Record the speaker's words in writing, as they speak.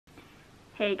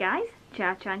Hey guys,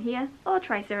 CharrChan here, or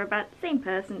Tricerobat, same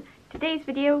person. Today's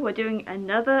video we're doing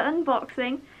another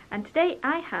unboxing, and today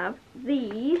I have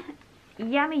the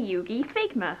Yami Yugi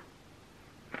Figma.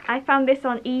 I found this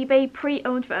on eBay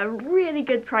pre-owned for a really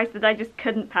good price that I just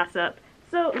couldn't pass up,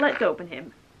 so let's open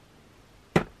him.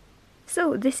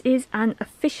 So this is an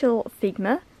official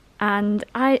Figma, and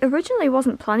I originally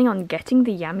wasn't planning on getting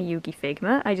the Yami Yugi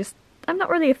Figma. I'm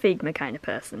not really a Figma kind of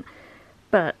person,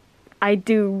 but I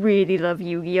do really love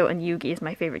Yu-Gi-Oh! And Yugi is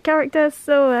my favourite character,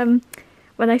 so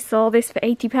when I saw this for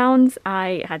 £80,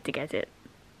 I had to get it.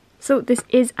 So this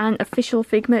is an official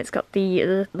Figma. It's got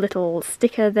the little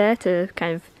sticker there to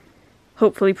kind of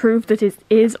hopefully prove that it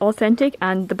is authentic,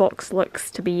 and the box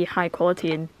looks to be high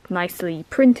quality and nicely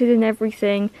printed and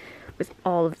everything, with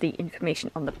all of the information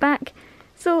on the back.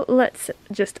 So let's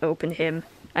just open him.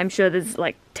 I'm sure there's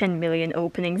like 10 million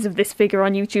openings of this figure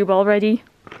on YouTube already.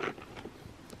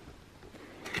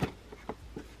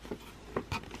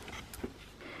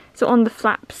 So on the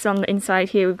flaps on the inside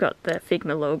here we've got the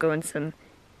Figma logo and some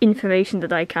information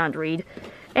that I can't read.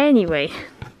 Anyway,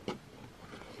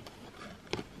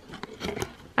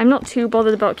 I'm not too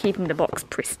bothered about keeping the box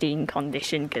pristine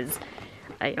condition because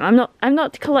I'm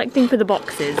not collecting for the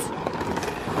boxes.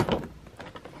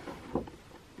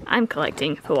 I'm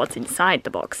collecting for what's inside the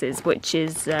boxes, which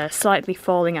is slightly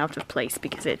falling out of place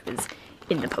because it was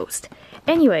in the post.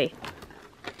 Anyway,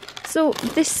 so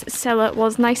this seller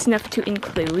was nice enough to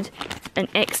include an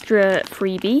extra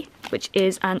freebie, which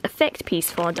is an effect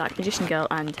piece for Dark Magician Girl,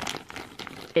 and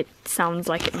it sounds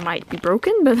like it might be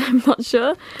broken, but I'm not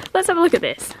sure. Let's have a look at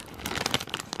this.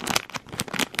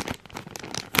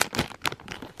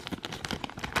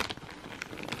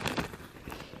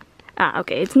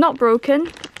 Okay, it's not broken,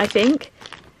 I think.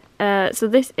 So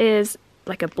this is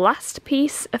like a blast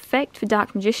piece effect for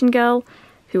Dark Magician Girl,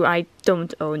 who I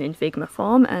don't own in Figma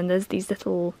form, and there's these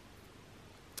little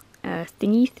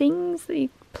thingy things that you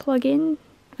plug in.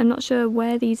 I'm not sure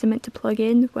where these are meant to plug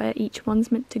in, where each one's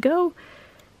meant to go.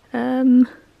 Oh,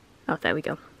 there we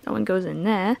go. That one goes in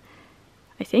there,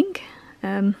 I think.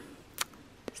 Does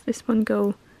this one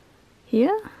go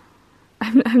here?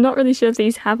 I'm not really sure if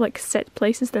these have like set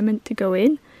places they're meant to go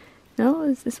in. No,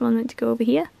 is this one meant to go over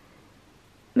here?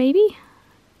 Maybe?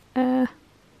 And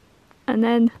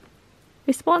then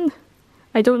this one.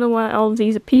 I don't know where all of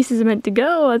these pieces are meant to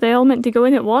go. Are they all meant to go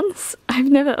in at once?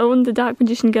 I've never owned the Dark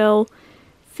Magician Girl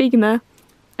Figma,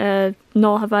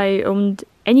 nor have I owned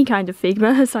any kind of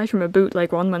Figma aside from a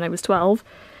bootleg one when I was 12.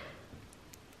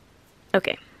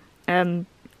 Okay,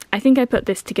 I think I put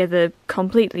this together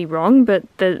completely wrong, but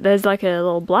there's like a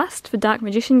little blast for Dark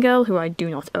Magician Girl, who I do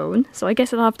not own, so I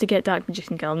guess I'll have to get Dark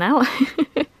Magician Girl now.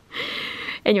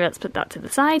 Anyway, let's put that to the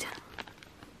side.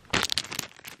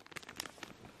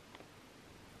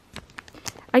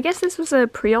 I guess this was a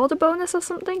pre-order bonus or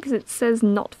something, because it says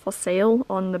not for sale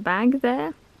on the bag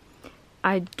there.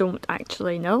 I don't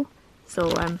actually know,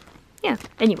 so yeah,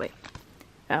 anyway,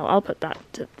 I'll put that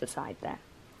to the side there.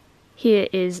 Here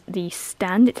is the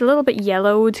stand. It's a little bit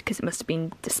yellowed because it must have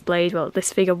been displayed. Well,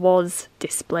 this figure was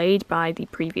displayed by the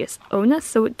previous owner,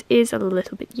 so it is a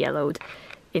little bit yellowed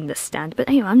in the stand. But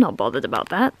anyway, I'm not bothered about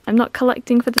that. I'm not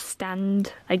collecting for the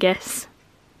stand, I guess.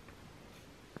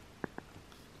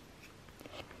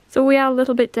 So we are a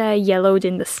little bit yellowed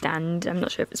in the stand. I'm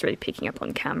not sure if it's really picking up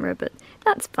on camera, but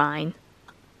that's fine.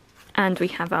 And we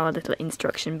have our little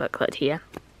instruction booklet here.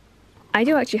 I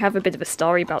do actually have a bit of a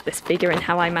story about this figure and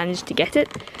how I managed to get it.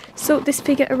 So this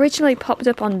figure originally popped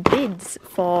up on bids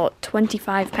for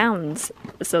 £25,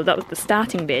 so that was the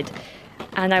starting bid.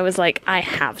 And I was like, I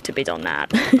have to bid on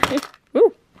that.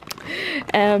 Woo!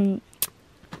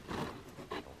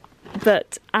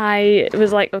 But I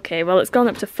was like, okay, well it's gone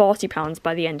up to £40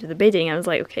 by the end of the bidding. I was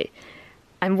like, okay,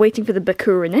 I'm waiting for the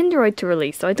Bakuran Android to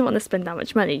release, so I don't want to spend that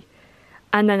much money.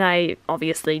 And then I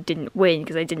obviously didn't win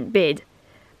because I didn't bid.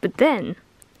 But then,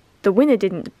 the winner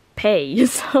didn't pay,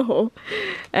 so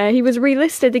he was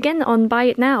relisted again on Buy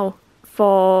It Now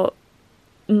for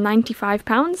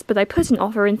 £95, but I put an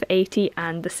offer in for £80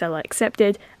 and the seller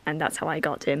accepted, and that's how I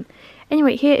got him.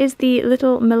 Anyway, here is the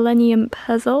little Millennium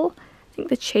puzzle. I think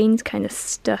the chain's kind of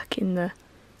stuck in the...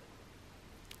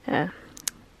 there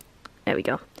we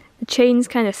go. The chain's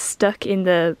kind of stuck in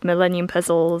the Millennium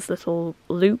Puzzle's little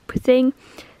loop thing,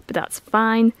 but that's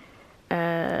fine.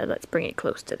 Let's bring it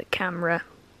close to the camera.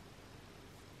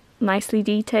 Nicely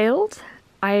detailed.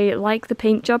 I like the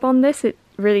paint job on this. It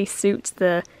really suits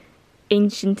the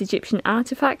ancient Egyptian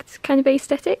artifact kind of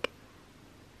aesthetic.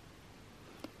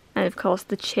 And of course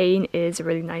the chain is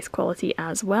really nice quality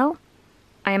as well.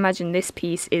 I imagine this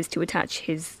piece is to attach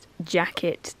his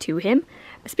jacket to him,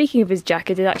 Speaking of his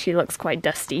jacket, it actually looks quite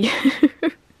dusty.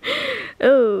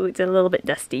 Oh, it's a little bit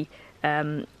dusty.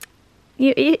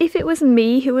 If it was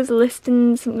me who was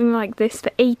listing something like this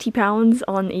for £80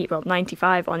 on eBay, well,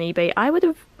 95 on eBay, I would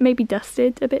have maybe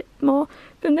dusted a bit more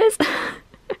than this.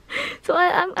 So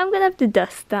I'm gonna have to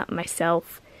dust that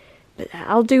myself. But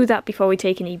I'll do that before we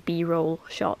take any B-roll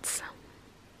shots.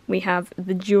 We have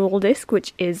the jewel disc,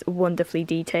 which is wonderfully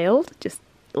detailed. Just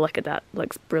look at that,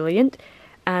 looks brilliant.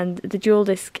 And the jewel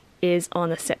disc is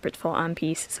on a separate 4-arm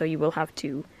piece, so you will have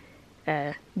to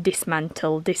dismember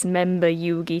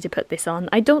Yugi to put this on.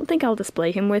 I don't think I'll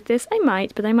display him with this. I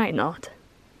might, but I might not.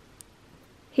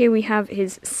 Here we have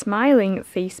his smiling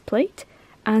faceplate,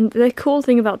 and the cool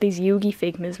thing about these Yugi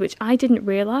Figmas, which I didn't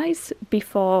realise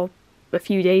before a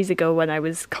few days ago when I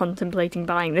was contemplating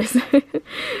buying this,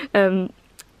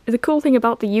 the cool thing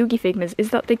about the Yugi Figmas is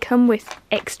that they come with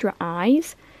extra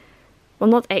eyes. Well,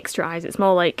 not extra eyes, it's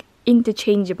more like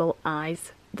interchangeable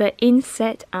eyes. They're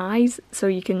inset eyes, so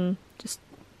you can just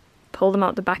pull them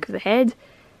out the back of the head,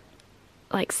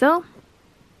 like so,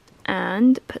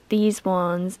 and put these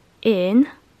ones in,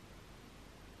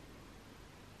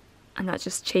 and that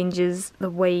just changes the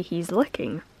way he's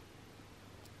looking.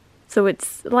 So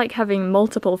it's like having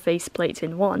multiple faceplates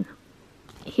in one.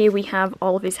 Here we have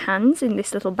all of his hands in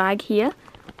this little bag here.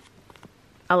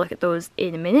 I'll look at those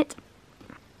in a minute.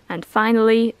 And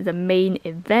finally, the main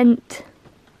event,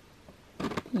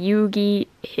 Yugi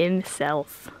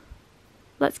himself.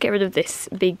 Let's get rid of this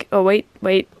big... Oh, wait.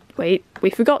 We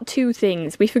forgot two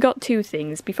things.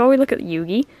 Before we look at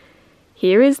Yugi,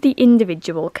 here is the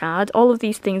individual card. All of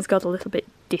these things got a little bit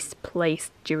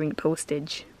displaced during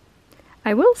postage.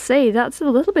 I will say that's a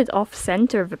little bit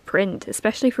off-center of a print,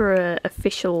 especially for an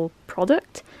official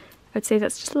product. I'd say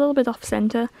that's just a little bit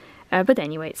off-center, but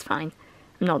anyway, it's fine.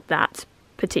 I'm not that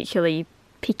particularly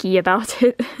picky about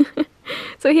it.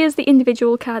 So here's the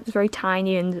individual card. It's very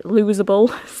tiny and losable,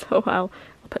 so I'll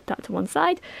put that to one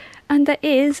side. And there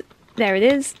it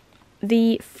is,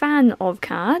 the fan of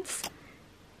cards.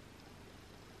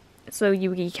 So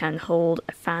Yugi can hold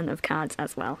a fan of cards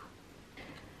as well.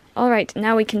 Alright,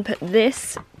 now we can put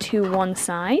this to one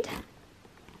side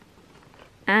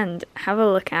and have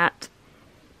a look at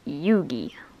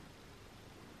Yugi.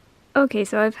 Okay,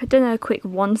 so I've done a quick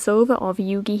once-over of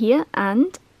Yugi here,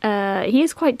 and he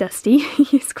is quite dusty.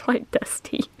 He is quite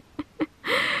dusty.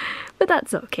 But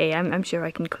that's okay, I'm sure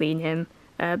I can clean him.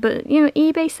 But, you know,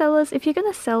 eBay sellers, if you're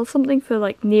going to sell something for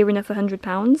like near enough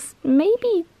 £100,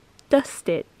 maybe dust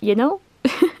it, you know?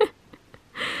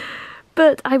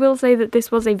 But I will say that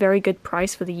this was a very good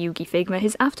price for the Yugi Figma.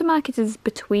 His aftermarket is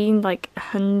between like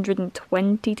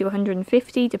 120 to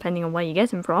 150, depending on where you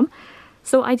get him from.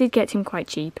 So I did get him quite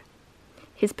cheap.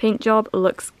 His paint job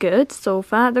looks good so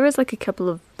far. There is like a couple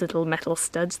of little metal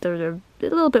studs that are a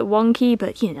little bit wonky,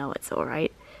 but you know, it's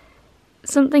alright.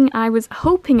 Something I was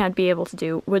hoping I'd be able to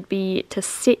do would be to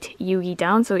sit Yugi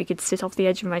down so he could sit off the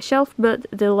edge of my shelf, but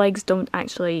the legs don't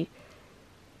actually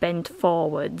bend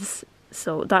forwards.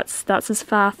 So that's as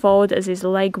far forward as his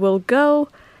leg will go.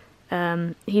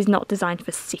 He's not designed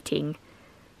for sitting.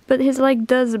 But his leg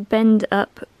does bend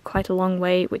up quite a long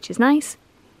way, which is nice.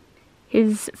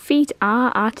 His feet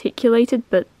are articulated,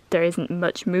 but there isn't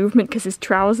much movement because his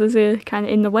trousers are kind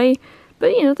of in the way.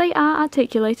 But, you know, they are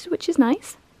articulated, which is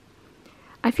nice.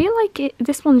 I feel like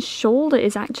this one's shoulder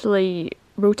is actually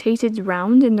rotated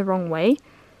round in the wrong way.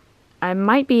 I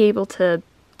might be able to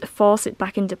force it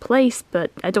back into place, but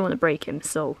I don't want to break him,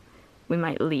 so we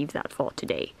might leave that for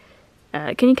today.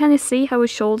 Can you kind of see how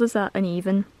his shoulders are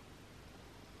uneven?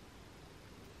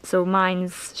 So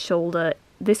mine's shoulder,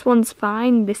 this one's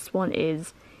fine, this one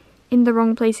is in the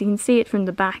wrong place. You can see it from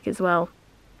the back as well.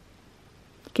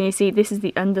 Can you see, this is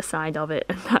the underside of it,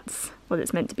 and that's what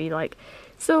it's meant to be like.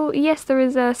 So yes, there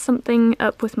is something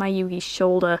up with my Yugi's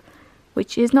shoulder,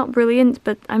 which is not brilliant,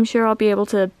 but I'm sure I'll be able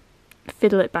to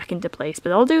fiddle it back into place,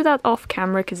 but I'll do that off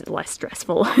camera because it's less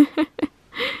stressful.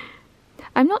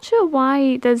 I'm not sure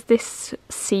why there's this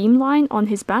seam line on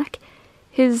his back.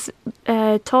 His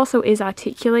torso is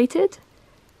articulated,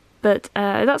 but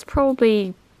that's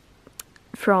probably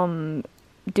from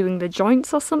doing the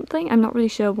joints or something. I'm not really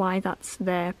sure why that's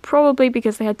there. Probably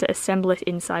because they had to assemble it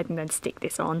inside and then stick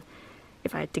this on,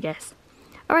 if I had to guess.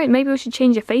 Alright, maybe we should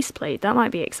change a faceplate. That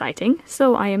might be exciting.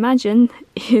 So I imagine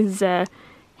his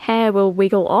hair will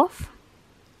wiggle off.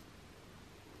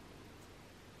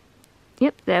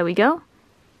 Yep, there we go.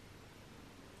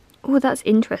 Oh, that's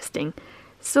interesting.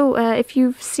 So, if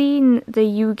you've seen the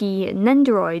Yugi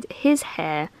Nendoroid, his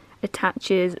hair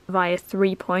attaches via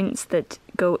 3 points that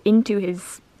go into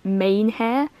his main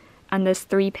hair, and there's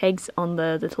 3 pegs on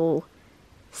the little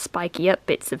spiky up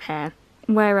bits of hair,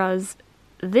 whereas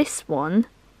this one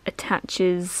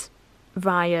attaches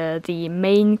via the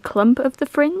main clump of the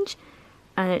fringe,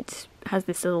 and it has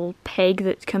this little peg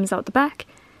that comes out the back.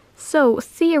 So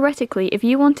theoretically, if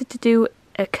you wanted to do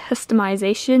a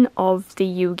customization of the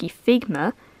Yugi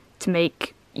Figma to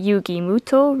make Yugi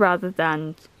Muto rather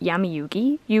than Yami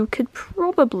Yugi, you could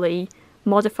probably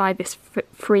modify this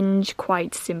fringe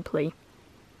quite simply.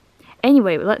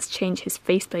 Anyway, let's change his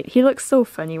faceplate. He looks so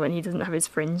funny when he doesn't have his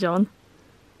fringe on.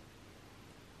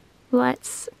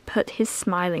 Let's put his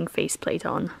smiling faceplate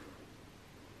on.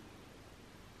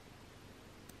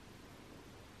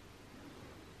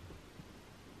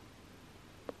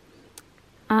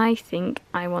 I think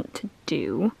I want to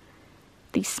do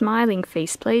the smiling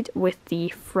faceplate with the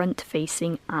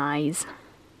front-facing eyes.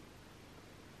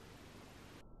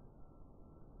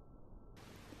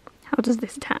 How does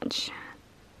this attach?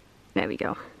 There we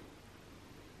go.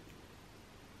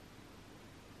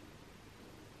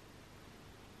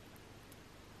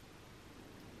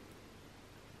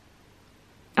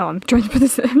 Oh, I'm trying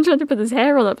to put this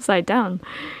hair all upside down.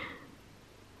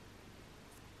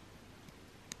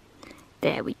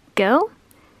 There we go.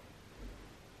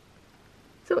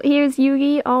 So here's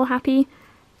Yugi, all happy,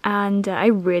 and I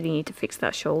really need to fix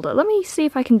that shoulder. Let me see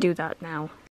if I can do that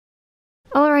now.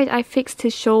 Alright, I fixed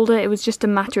his shoulder. It was just a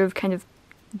matter of kind of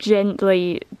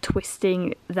gently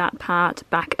twisting that part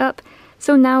back up.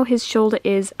 So now his shoulder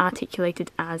is articulated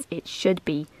as it should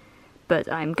be. But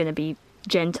I'm going to be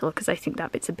gentle because I think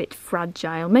that bit's a bit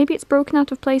fragile. Maybe it's broken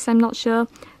out of place, I'm not sure.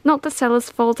 Not the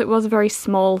seller's fault, it was a very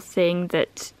small thing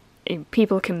that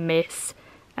people can miss.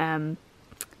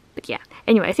 But yeah,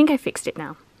 anyway, I think I fixed it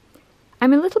now.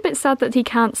 I'm a little bit sad that he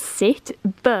can't sit,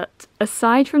 but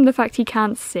aside from the fact he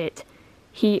can't sit,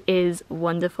 he is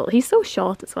wonderful. He's so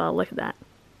short as well, look at that.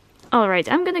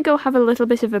 Alright, I'm gonna go have a little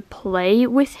bit of a play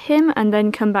with him and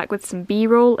then come back with some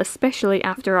B-roll, especially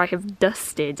after I have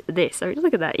dusted this. Oh,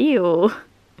 look at that, ew.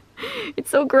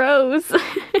 It's so gross.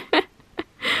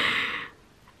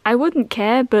 I wouldn't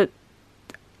care, but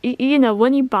you know,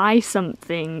 when you buy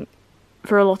something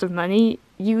for a lot of money,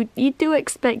 you do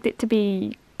expect it to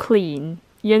be clean,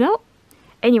 you know?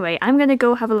 Anyway, I'm gonna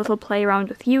go have a little play around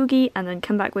with Yugi and then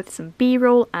come back with some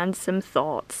B-roll and some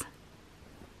thoughts.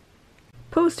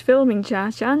 Post-filming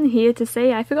CharrChan, here to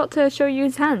say I forgot to show you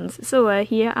his hands. So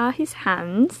here are his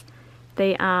hands.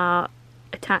 They are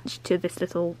attached to this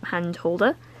little hand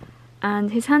holder,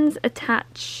 and his hands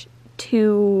attach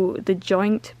to the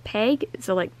joint peg.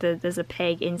 So like there's a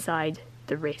peg inside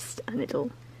the wrist and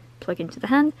it'll plug into the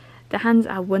hand. The hands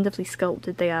are wonderfully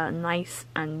sculpted. They are nice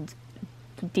and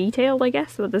detailed, I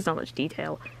guess. Well, there's not much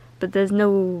detail, but there's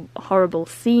no horrible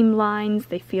seam lines.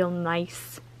 They feel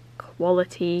nice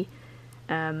quality.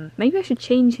 Maybe I should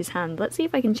change his hand. Let's see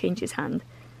if I can change his hand.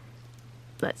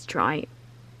 Let's try.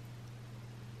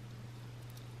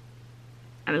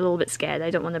 I'm a little bit scared. I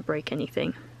don't want to break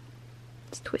anything.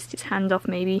 Let's twist his hand off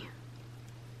maybe.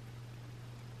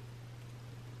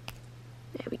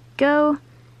 There we go.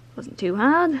 Wasn't too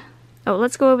hard. Oh,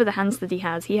 let's go over the hands that he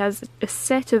has. He has a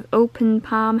set of open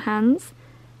palm hands,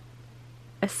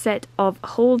 a set of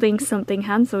holding something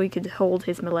hands so he could hold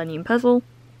his Millennium Puzzle,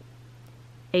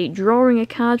 a drawing a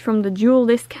card from the dual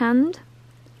disc hand,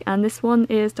 and this one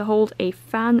is to hold a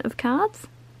fan of cards.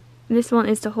 This one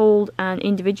is to hold an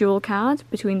individual card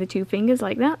between the two fingers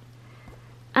like that,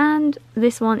 and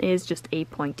this one is just a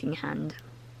pointing hand.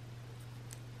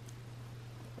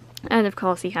 And of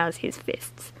course he has his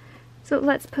fists. So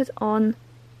let's put on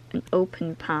an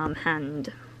open palm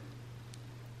hand.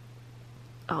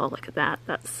 Oh, look at that,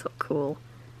 that's so cool.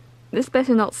 This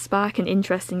better not spark an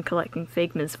interest in collecting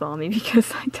Figmas for me,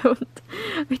 because I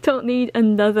don't need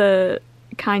another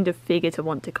kind of figure to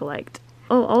want to collect.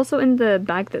 Oh, also in the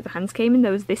bag that the hands came in,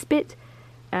 there was this bit.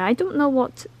 I don't know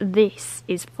what this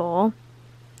is for.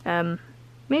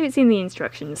 Maybe it's in the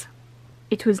instructions.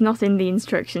 It was not in the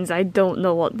instructions, I don't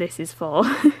know what this is for.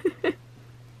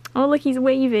 Oh look, he's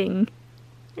waving.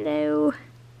 Hello.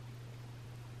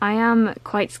 I am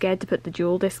quite scared to put the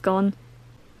dual disc on.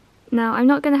 Now, I'm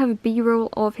not going to have a B-roll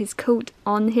of his coat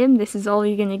on him. This is all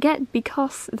you're going to get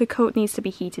because the coat needs to be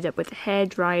heated up with a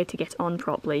hairdryer to get on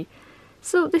properly.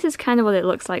 So this is kind of what it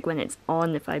looks like when it's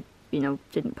on, if I,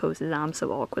 didn't pose his arm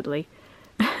so awkwardly.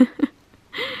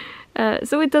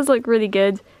 So it does look really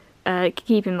good.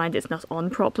 Keep in mind it's not on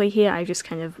properly here. I just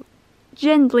kind of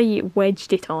gently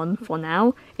wedged it on for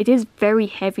now. It is very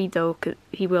heavy though, because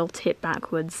he will tip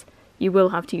backwards. You will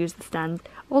have to use the stand.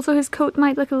 Also, his coat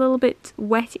might look a little bit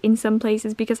wet in some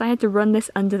places because I had to run this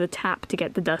under the tap to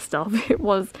get the dust off. It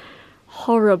was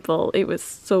horrible. It was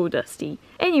so dusty.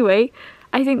 Anyway,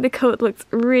 I think the coat looks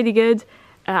really good.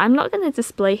 I'm not going to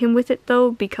display him with it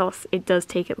though, because it does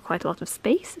take up quite a lot of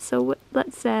space, so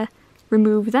let's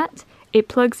remove that. It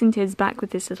plugs into his back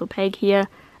with this little peg here,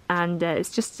 and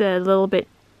it's just a little bit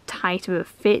tight of a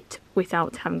fit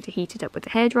without having to heat it up with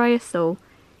the hairdryer, so,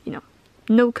 you know,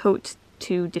 no coat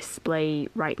to display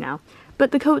right now.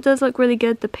 But the coat does look really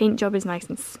good. The paint job is nice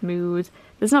and smooth.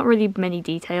 There's not really many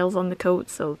details on the coat,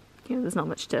 so, you know, there's not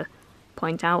much to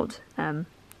point out,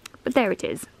 but there it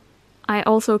is. I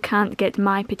also can't get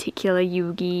my particular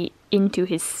Yugi into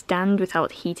his stand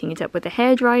without heating it up with a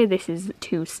hairdryer. This is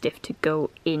too stiff to go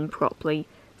in properly,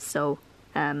 so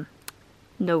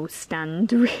no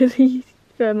stand really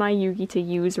for my Yugi to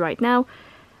use right now.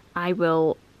 I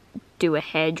will do a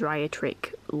hairdryer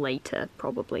trick later,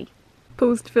 probably.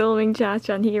 Post-filming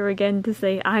CharrChan here again to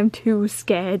say I'm too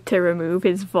scared to remove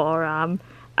his forearm.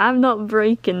 I'm not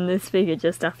breaking this figure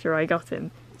just after I got him,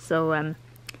 so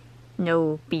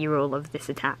no b-roll of this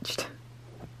attached.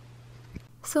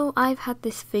 So I've had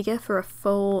this figure for a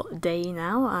full day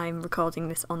now. I'm recording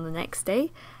this on the next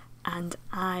day, and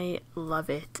I love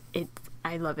it.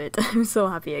 I love it. I'm so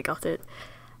happy I got it.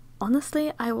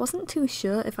 Honestly, I wasn't too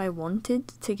sure if I wanted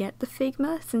to get the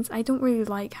Figma, since I don't really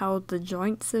like how the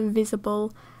joints are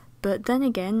visible, but then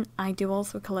again, I do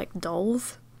also collect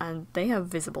dolls, and they have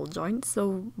visible joints,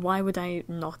 so why would I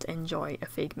not enjoy a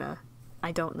Figma?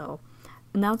 I don't know.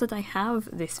 Now that I have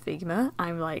this Figma,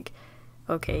 I'm like,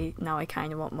 okay, now I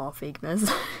kind of want more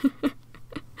Figmas.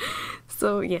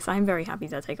 So yes, I'm very happy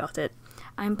that I got it.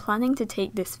 I'm planning to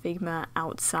take this Figma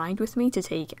outside with me to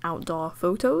take outdoor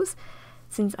photos,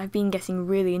 since I've been getting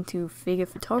really into figure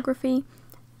photography,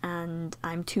 and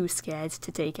I'm too scared to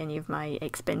take any of my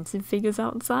expensive figures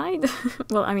outside.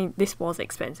 Well, I mean, this was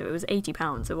expensive, it was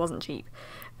 £80, it wasn't cheap,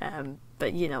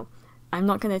 but you know, I'm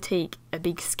not going to take a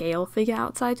big scale figure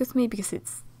outside with me because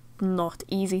it's not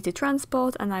easy to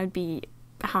transport, and I'd be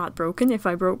heartbroken if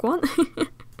I broke one.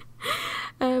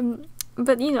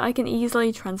 But you know, I can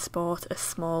easily transport a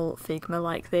small Figma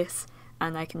like this,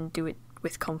 and I can do it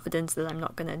with confidence that I'm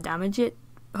not going to damage it,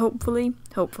 hopefully,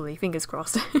 fingers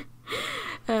crossed.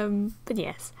 But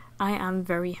yes, I am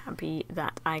very happy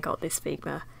that I got this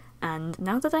Figma, and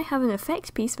now that I have an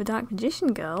effect piece for Dark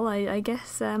Magician Girl, I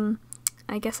guess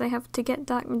I have to get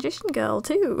Dark Magician Girl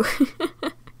too.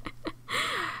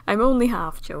 I'm only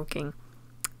half joking.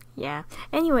 Yeah,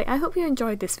 anyway, I hope you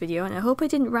enjoyed this video, and I hope I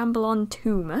didn't ramble on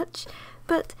too much,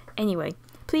 but anyway,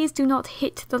 please do not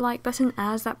hit the like button,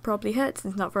 as that probably hurts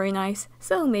and it's not very nice,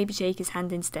 so maybe shake his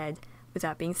hand instead. With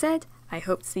that being said, I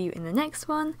hope to see you in the next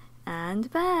one, and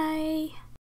bye!